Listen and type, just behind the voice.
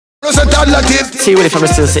Toddla TV. Willy from the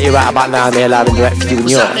Steel City right about now, and they're live and direct for you and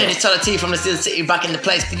yours. What's happening? It's Toddla TV from the Steel City, back in the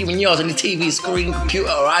place for you and yours on the TV, screen,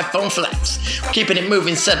 computer or iPhone flex. Keeping it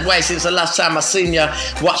moving said way since the last time I seen ya.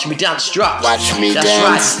 Watch Me Dance drops. Watch Me That's Dance.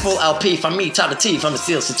 right, full LP from me, Toddla TV from the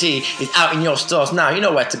Steel City is out in your stores now. You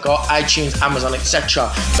know where to go, iTunes, Amazon,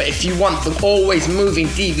 etc. But if you want the always moving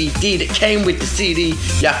DVD that came with the CD,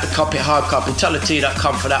 you have to copy it hard copy.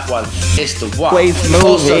 ToddlaTV.com for that one. It's the one. Always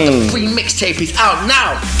Also, the moving. free mixtape is out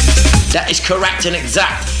now. That is correct and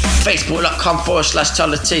exact.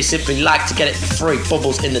 Facebook.com/ToddlaT. Simply like to get it for free.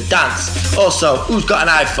 Bubbles in the dance. Also, who's got an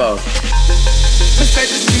iPhone?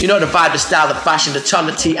 You know the vibe, the style, the fashion. The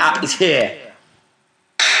Toddla T app is here.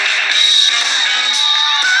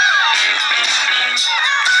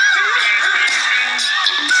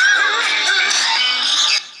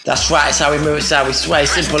 That's right, it's how we move, it's how we sway.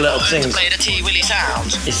 Simple little things. Play the T Willy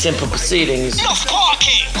sound. It's simple proceedings. Enough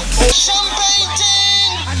parking. Champagne ting.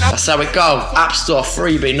 That's how it go. App Store,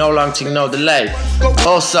 freebie, no long thing, no delay.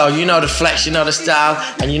 Also, you know the flex, you know the style,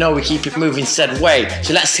 and you know we keep it moving said way.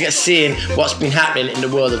 So let's get seeing what's been happening in the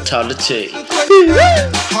world of Toddla T.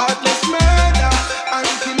 Heartless murder and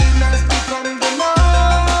killing has become the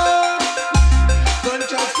norm.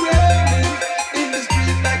 Gunshots raining in the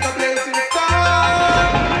street like a blazing star.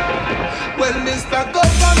 Well, Mr.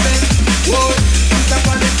 Government, what is a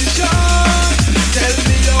politician? Tell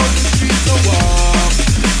me how the streets are warm.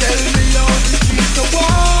 Tell me how the streets are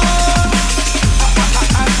warm.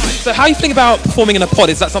 So how you think about performing in a pod?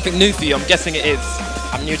 Is that something new for you? I'm guessing it is.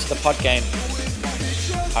 I'm new to the pod game.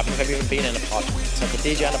 I've never even been in a pod. So the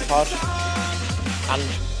DJ in a pod and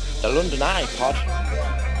the London Eye pod.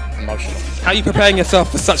 Emotional. How are you preparing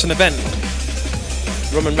yourself for such an event?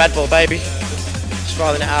 Rum and Red Bull, baby. Just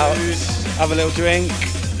rolling it out. Have a little drink,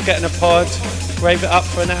 get in a pod, rave it up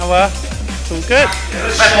for an hour. It's all good.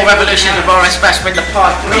 Red Bull Revolution, the Boris Express with the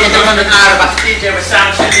pod. Me and the London Eye about the DJ with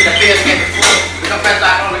sound checking the beers getting full. We got Red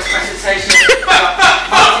Light All Express sensation. And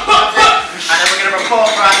then we're going to report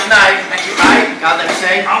throughout the night. Thank you, right? God, let me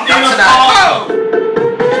say. Not tonight.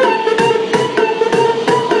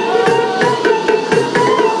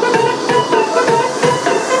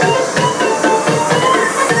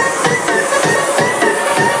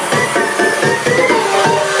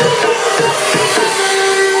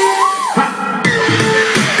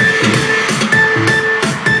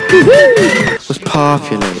 Was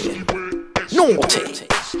popular. Naughty.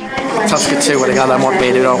 Tusker 2 when the guy that want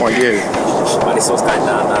me, they don't want you. Well, this was going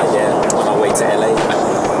down now, yeah. On our way to LA.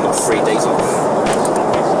 Got 3 days off.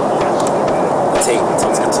 The team,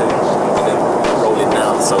 Tusker 2. And then rolling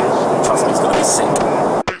now, so trust me, it's gonna be sick.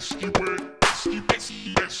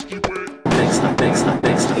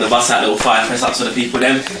 Next. And the bus out little fire press up to the people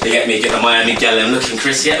then. They get me, get the Miami gal, them looking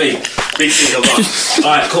Chris, you get me? Big thing of us.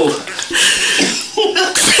 Alright, cool.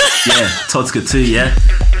 Yeah, Toddla 2, yeah?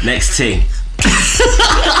 Next thing.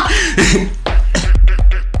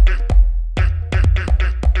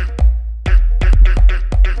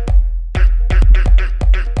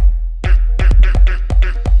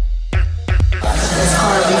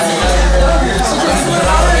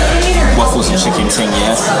 Waffles and chicken ting,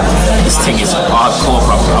 yeah? This thing is hardcore,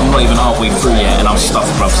 bro. I'm not even halfway through yet and I'm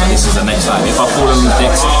stuffed, bro. So this is the next time. If I fall on the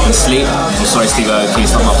decks and sleep, I'm sorry, Steve Aoki,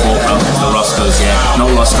 it's not my fault, bro. It's the Roscoe's, yeah? No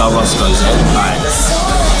Roscoe's, yeah? Alright.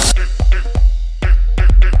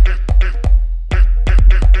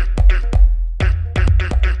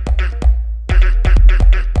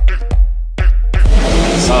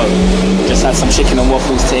 So, just had some chicken and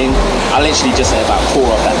waffles ting. I literally just ate about a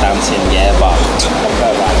quarter of that damn tin, yeah, but I'm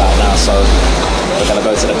going right about now, so we're gonna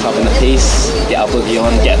go to the club in a piece, get our boogie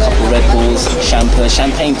on, get a couple Red Bulls,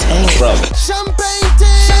 champagne ting, bro. Champagne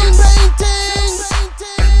ting, champagne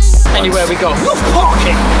ting. Anywhere we go. Enough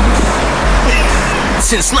parking.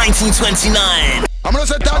 Since 1929. I'm gonna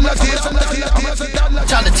say Toddla TV.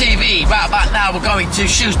 Toddla TV, right about now we're going to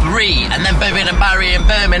Shrewsbury and then Birmingham and Barry and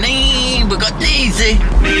Birmingham. We got Easy.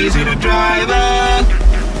 Easy the driver.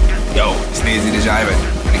 Yo, it's Easy the driver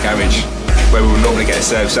in the garage where we would normally get a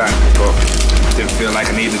serve sound, but didn't feel like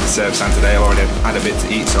I needed the serve sound today. I already had a bit to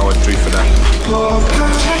eat, so I drew for that.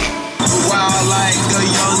 Wild like a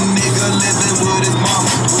young nigga living with his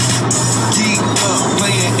mama. Geeked up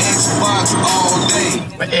playing Xbox all day.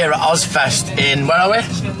 We're here at Ozfest in, where are we?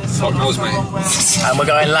 Fuck knows, mate. And we're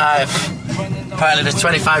going live. Apparently there's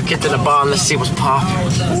 25 kids in the bar, let's see what's popping.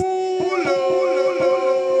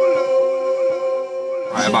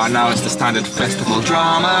 Right about now, it's the standard festival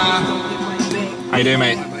drama. How you doing,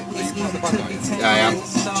 mate? Yeah, I am.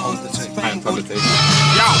 I am Toddla TV.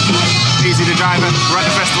 Yo! Easy the driver. We're at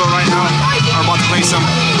the festival right now. We're about to play some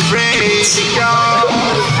Crazy Girl.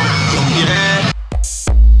 Yeah.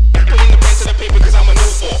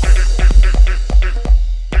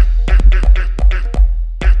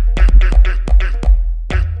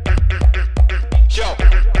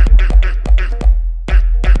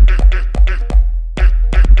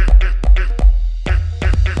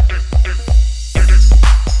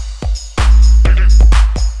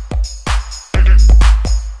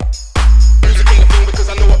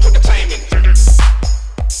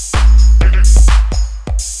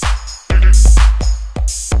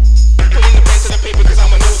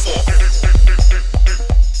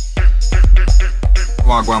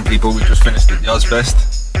 Wagwan people, we just finished at the Ozfest.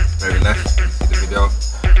 Very left, see the video.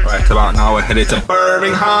 Right about now we're headed to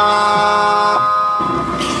Birmingham.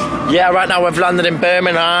 Yeah, right now we've landed in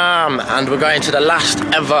Birmingham and we're going to the last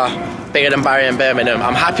ever Bigger Than Barry in Birmingham.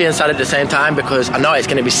 I'm happy and sad at the same time because I know it's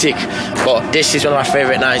going to be sick, but this is one of my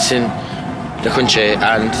favourite nights in the country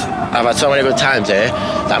and I've had so many good times here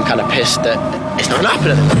that I'm kind of pissed that it's not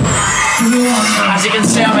happening. As you can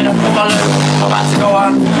see, I'm in a balloon. I'm about to go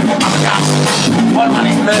on. I'm gassed. One man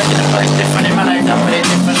is murking the place differently, man is doing it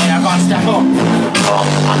differently. I've got to step up. But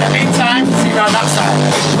on the meantime, see you on that side.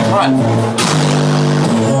 Right.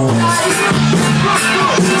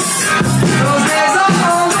 Those days are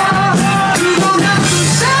over. You don't have to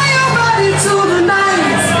share your body to the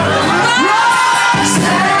night.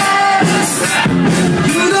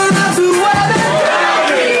 You don't have to wear it.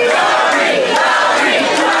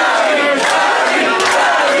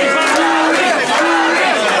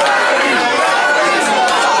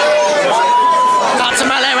 Lots of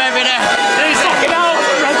Melody over there. Who's fucking out?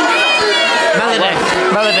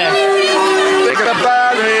 Melody. Bigger Than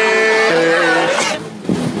Barry.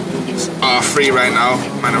 Free right now,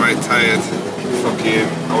 man, I'm right tired. Fucking,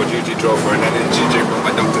 our duty drove for an energy drink, but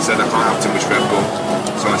my doctor said I can't have too much Red Bull.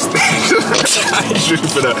 So I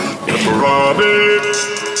stayed for the Robin.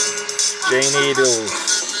 J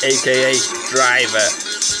Needles, aka Driver,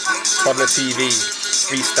 Toddla TV,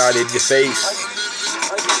 freestyle in your face.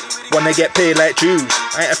 Wanna get paid like Jews.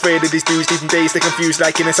 I ain't afraid of these dudes, leaving days they confused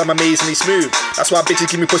like Guinness, I'm amazingly smooth. That's why bitches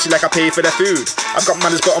give me pussy like I pay for their food. I've got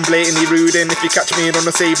manners but I'm blatantly rude, and if you catch me in on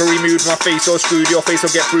a savoury mood, my face all screwed, your face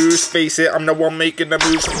will get bruised. Face it, I'm the one making the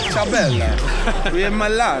moves. Chabella, we're in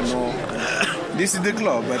Milano. This is the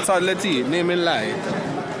club, Toddla TV, name and light.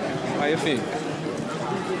 What you think?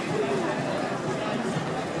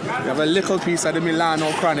 We have a little piece of the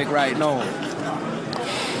Milano Chronic right now.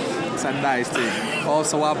 It's a nice thing,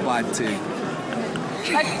 also a bad thing.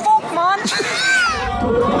 Like fuck, man.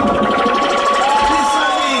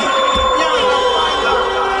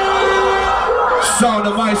 Sound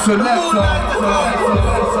of my selector.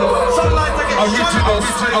 Original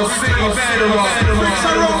city veteran.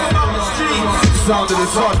 Sound of the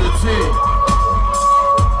Toddla TV.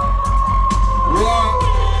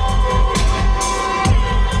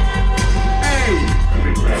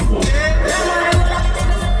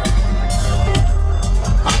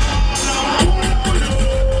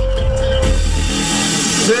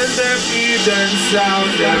 Send them Eden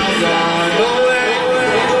sound that's gone away.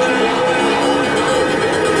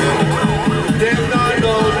 They don't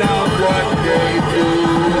know now what they do.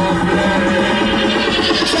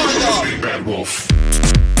 Red Wolf.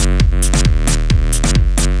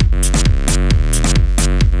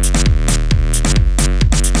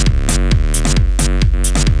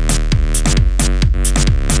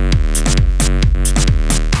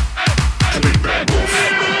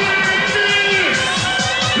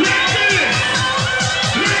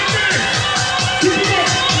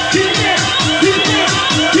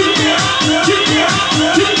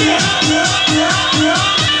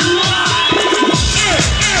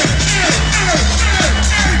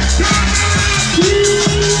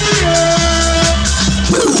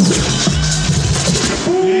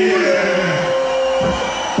 Yeah.